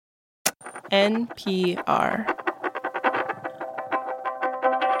NPR.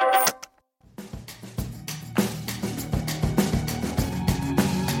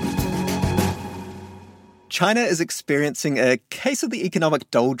 China is experiencing a case of the economic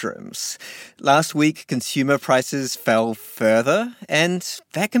doldrums. Last week, consumer prices fell further, and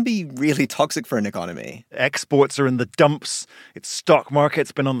that can be really toxic for an economy. Exports are in the dumps. Its stock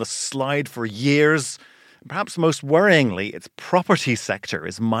market's been on the slide for years. Perhaps most worryingly, its property sector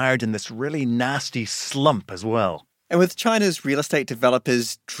is mired in this really nasty slump as well. And with China's real estate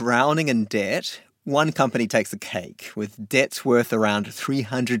developers drowning in debt, one company takes the cake with debts worth around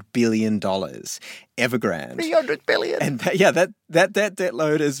 $300 billion. Evergrande. $300 billion? And that debt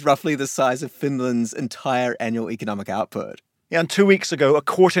load is roughly the size of Finland's entire annual economic output. Yeah, and 2 weeks ago, a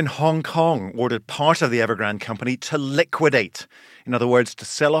court in Hong Kong ordered part of the Evergrande company to liquidate. In other words, to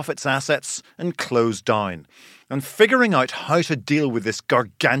sell off its assets and close down. And figuring out how to deal with this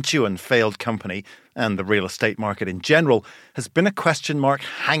gargantuan failed company and the real estate market in general has been a question mark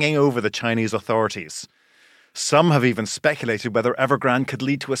hanging over the Chinese authorities. Some have even speculated whether Evergrande could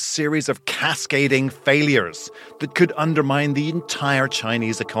lead to a series of cascading failures that could undermine the entire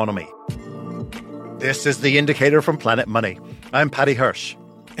Chinese economy. This is The Indicator from Planet Money. I'm Paddy Hirsch.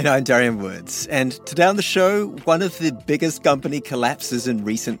 And I'm Darian Woods. And today on the show, one of the biggest company collapses in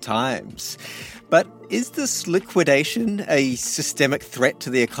recent times. But is this liquidation a systemic threat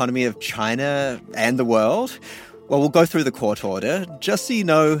to the economy of China and the world? Well, we'll go through the court order, just so you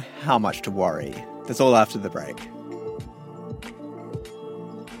know how much to worry. That's all after the break.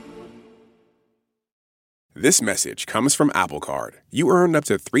 This message comes from Apple Card. You earn up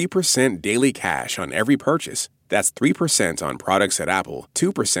to 3% daily cash on every purchase. That's 3% on products at Apple,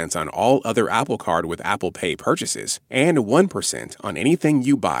 2% on all other Apple Card with Apple Pay purchases, and 1% on anything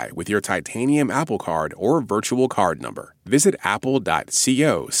you buy with your titanium Apple Card or virtual card number. Visit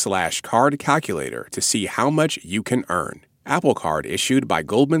apple.co/card calculator to see how much you can earn. Apple Card issued by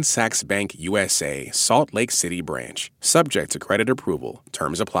Goldman Sachs Bank USA, Salt Lake City branch. Subject to credit approval.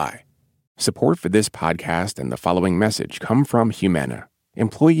 Terms apply. Support for this podcast and the following message come from Humana.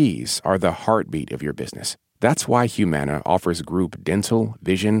 Employees are the heartbeat of your business. That's why Humana offers group dental,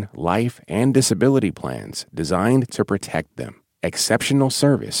 vision, life, and disability plans designed to protect them. Exceptional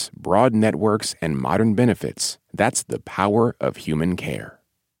service, broad networks, and modern benefits. That's the power of human care.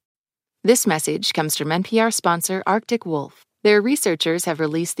 This message comes from NPR sponsor Arctic Wolf. Their researchers have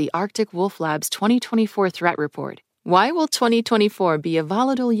released the Arctic Wolf Lab's 2024 Threat Report. Why will 2024 be a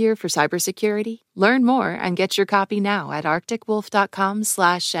volatile year for cybersecurity? Learn more and get your copy now at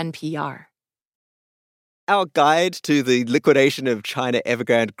arcticwolf.com/NPR. Our guide to the liquidation of China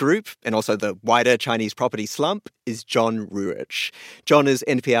Evergrande Group and also the wider Chinese property slump is John Ruich. John is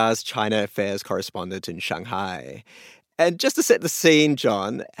NPR's China Affairs correspondent in Shanghai. And just to set the scene,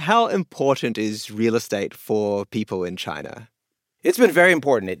 John, how important is real estate for people in China? It's been very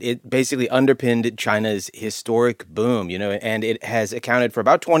important. It basically underpinned China's historic boom, and it has accounted for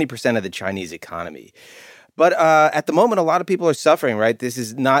about 20% of the Chinese economy. But at the moment, a lot of people are suffering, right? This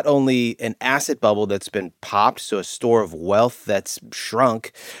is not only an asset bubble that's been popped, so a store of wealth that's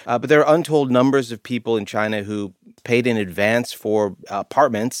shrunk, but there are untold numbers of people in China who paid in advance for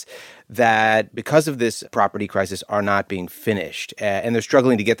apartments that, because of this property crisis, are not being finished. And they're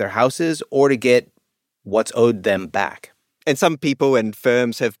struggling to get their houses or to get what's owed them back. And some people and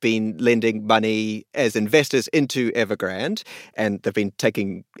firms have been lending money as investors into Evergrande, and they've been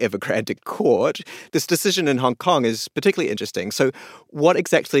taking Evergrande to court. This decision in Hong Kong is particularly interesting. So what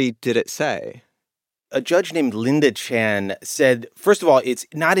exactly did it say? A judge named Linda Chan said, first of all, it's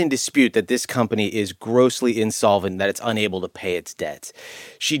not in dispute that this company is grossly insolvent, that it's unable to pay its debts.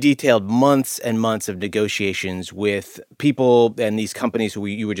 She detailed months and months of negotiations with people and these companies who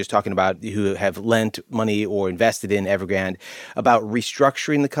you were just talking about who have lent money or invested in Evergrande about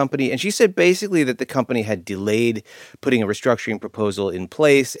restructuring the company. And she said basically that the company had delayed putting a restructuring proposal in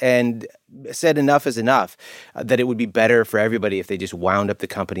place and said enough is enough, that it would be better for everybody if they just wound up the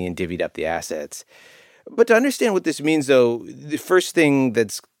company and divvied up the assets. But to understand what this means, though, the first thing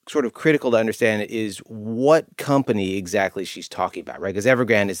that's sort of critical to understand is what company exactly she's talking about, right? Because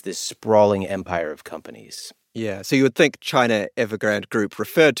Evergrande is this sprawling empire of companies. Yeah, so you would think China Evergrande Group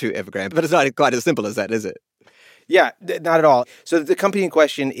referred to Evergrande, but it's not quite as simple as that, is it? Yeah, not at all. So the company in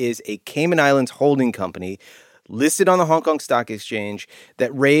question is a Cayman Islands holding company listed on the Hong Kong Stock Exchange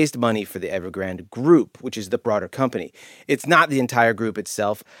that raised money for the Evergrande Group, which is the broader company. It's not the entire group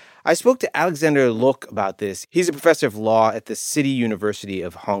itself. I spoke to Alexander Luk about this. He's a professor of law at the City University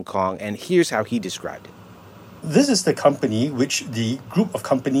of Hong Kong, and here's how he described it. This is the company which the group of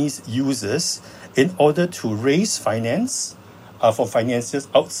companies uses in order to raise finance for financiers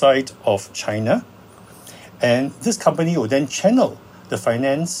outside of China. And this company will then channel the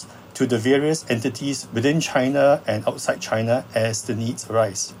finance to the various entities within China and outside China as the needs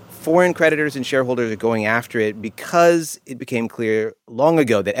arise. Foreign creditors and shareholders are going after it because it became clear long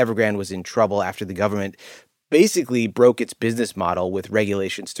ago that Evergrande was in trouble after the government basically broke its business model with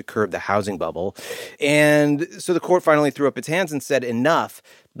regulations to curb the housing bubble. And so the court finally threw up its hands and said, enough.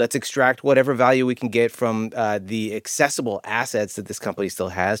 Let's extract whatever value we can get from the accessible assets that this company still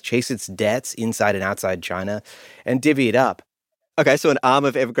has, chase its debts inside and outside China, and divvy it up. Okay, so an arm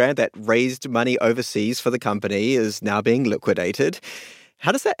of Evergrande that raised money overseas for the company is now being liquidated.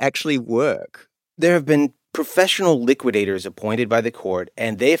 How does that actually work? There have been professional liquidators appointed by the court,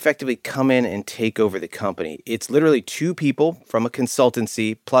 and they effectively come in and take over the company. It's literally two people from a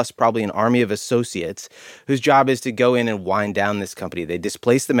consultancy, plus probably an army of associates, whose job is to go in and wind down this company. They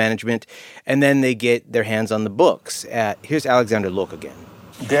displace the management, and then they get their hands on the books. Here's Alexander Lok again.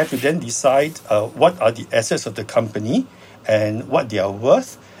 They have to then decide what are the assets of the company and what they are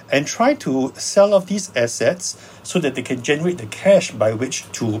worth, and try to sell off these assets so that they can generate the cash by which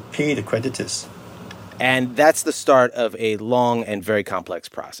to pay the creditors. And that's the start of a long and very complex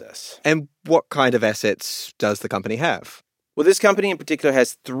process. And what kind of assets does the company have? Well, this company in particular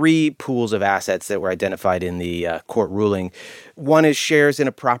has three pools of assets that were identified in the court ruling. One is shares in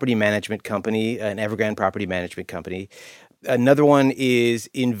a property management company, an Evergrande property management company. Another one is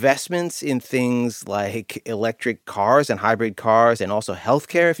investments in things like electric cars and hybrid cars and also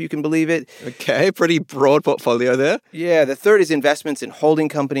healthcare, if you can believe it. Okay, pretty broad portfolio there. Yeah, the third is investments in holding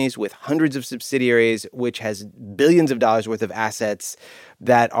companies with hundreds of subsidiaries, which has billions of dollars worth of assets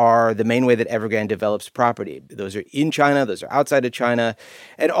that are the main way that Evergrande develops property. Those are in China, those are outside of China.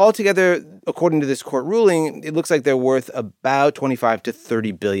 And altogether, according to this court ruling, it looks like they're worth about $25 to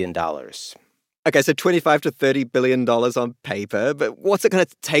 $30 billion. Okay, so $25 to $30 billion on paper, but what's it going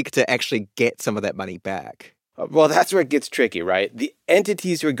to take to actually get some of that money back? Well, that's where it gets tricky, right? The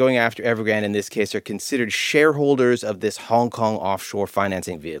entities who are going after Evergrande in this case are considered shareholders of this Hong Kong offshore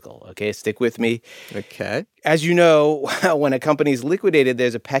financing vehicle. Okay, stick with me. Okay. As you know, when a company is liquidated,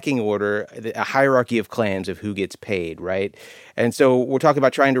 there's a pecking order, a hierarchy of claims of who gets paid, right? And so we're talking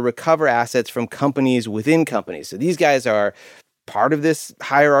about trying to recover assets from companies within companies. So these guys are part of this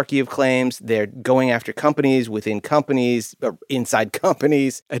hierarchy of claims. They're going after companies within companies, or inside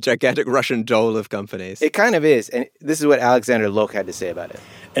companies. A gigantic Russian doll of companies. It kind of is. And this is what Alexander Lok had to say about it.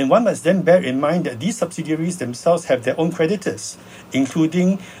 And one must then bear in mind that these subsidiaries themselves have their own creditors,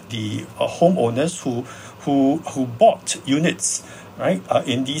 including the homeowners who bought units, right,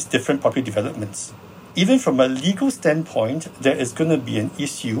 in these different property developments. Even from a legal standpoint, there is going to be an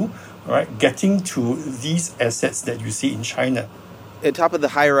issue, right, getting to these assets that you see in China. On top of the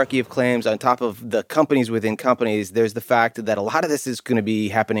hierarchy of claims, on top of the companies within companies, there's the fact that a lot of this is going to be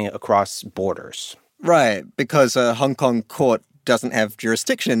happening across borders. Right, because a Hong Kong court doesn't have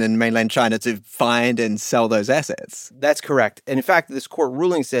jurisdiction in mainland China to find and sell those assets. That's correct. And in fact, this court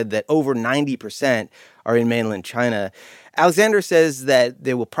ruling said that over 90% are in mainland China. Alexander says that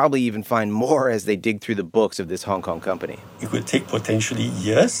they will probably even find more as they dig through the books of this Hong Kong company. It could take potentially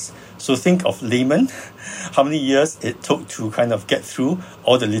years. So think of Lehman, how many years it took to kind of get through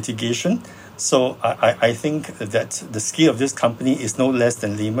all the litigation. So I think that the scale of this company is no less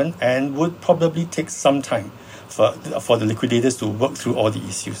than Lehman and would probably take some time for the liquidators to work through all the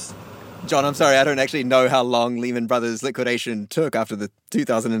issues. John, I'm sorry, I don't actually know how long Lehman Brothers liquidation took after the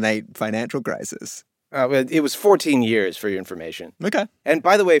 2008 financial crisis. It was 14 years, for your information. Okay. And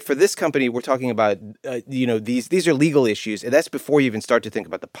by the way, for this company, we're talking about, these are legal issues, and that's before you even start to think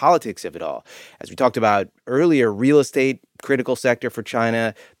about the politics of it all. As we talked about earlier, real estate, critical sector for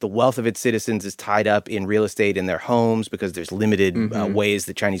China. The wealth of its citizens is tied up in real estate in their homes because there's limited ways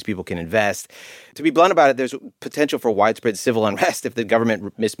that Chinese people can invest. To be blunt about it, there's potential for widespread civil unrest if the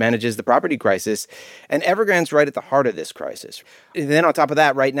government mismanages the property crisis. And Evergrande's right at the heart of this crisis. And then on top of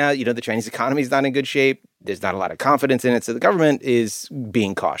that, right now, the Chinese economy is not in good shape. There's not a lot of confidence in it. So the government is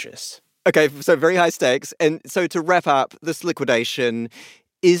being cautious. Okay, so very high stakes. And so to wrap up, this liquidation,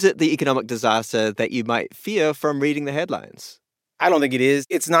 is it the economic disaster that you might fear from reading the headlines? I don't think it is.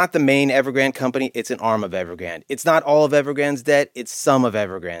 It's not the main Evergrande company. It's an arm of Evergrande. It's not all of Evergrande's debt. It's some of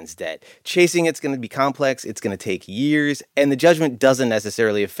Evergrande's debt. Chasing it's going to be complex. It's going to take years. And the judgment doesn't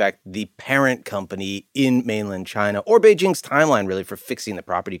necessarily affect the parent company in mainland China or Beijing's timeline, really, for fixing the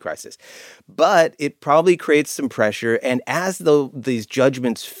property crisis. But it probably creates some pressure. And as these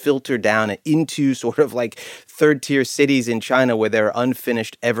judgments filter down into sort of like third-tier cities in China where there are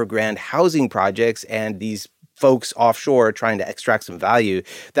unfinished Evergrande housing projects and these folks offshore trying to extract some value,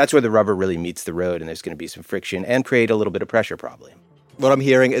 that's where the rubber really meets the road, and there's going to be some friction and create a little bit of pressure probably. What I'm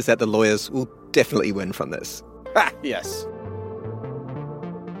hearing is that the lawyers will definitely win from this. Yes.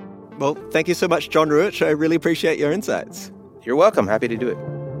 Well, thank you so much, John Ruich. I really appreciate your insights. You're welcome. Happy to do it.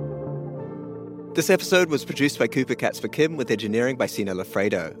 This episode was produced by Cooper Katz for Kim with engineering by Sina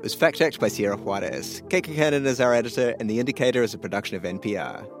Lafredo. It was fact-checked by Sierra Juarez. Keiko Cannon is our editor, and The Indicator is a production of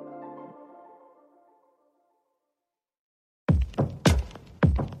NPR.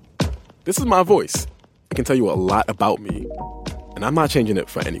 This is my voice. It can tell you a lot about me, and I'm not changing it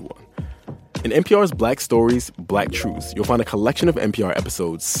for anyone. In NPR's Black Stories, Black Truths, you'll find a collection of NPR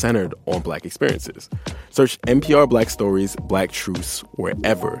episodes centered on Black experiences. Search NPR Black Stories, Black Truths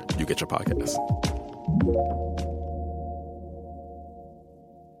wherever you get your podcasts.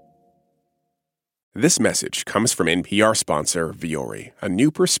 This message comes from NPR sponsor Vuori, a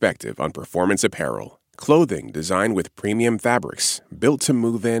new perspective on performance apparel. Clothing designed with premium fabrics, built to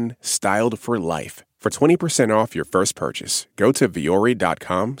move in, styled for life. For 20% off your first purchase, go to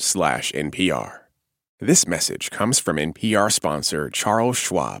vuori.com/NPR. This message comes from NPR sponsor Charles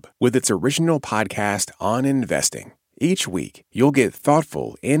Schwab with its original podcast on investing. Each week, you'll get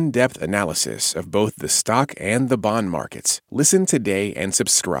thoughtful, in-depth analysis of both the stock and the bond markets. Listen today and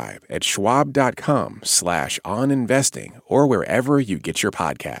subscribe at schwab.com/oninvesting or wherever you get your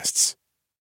podcasts.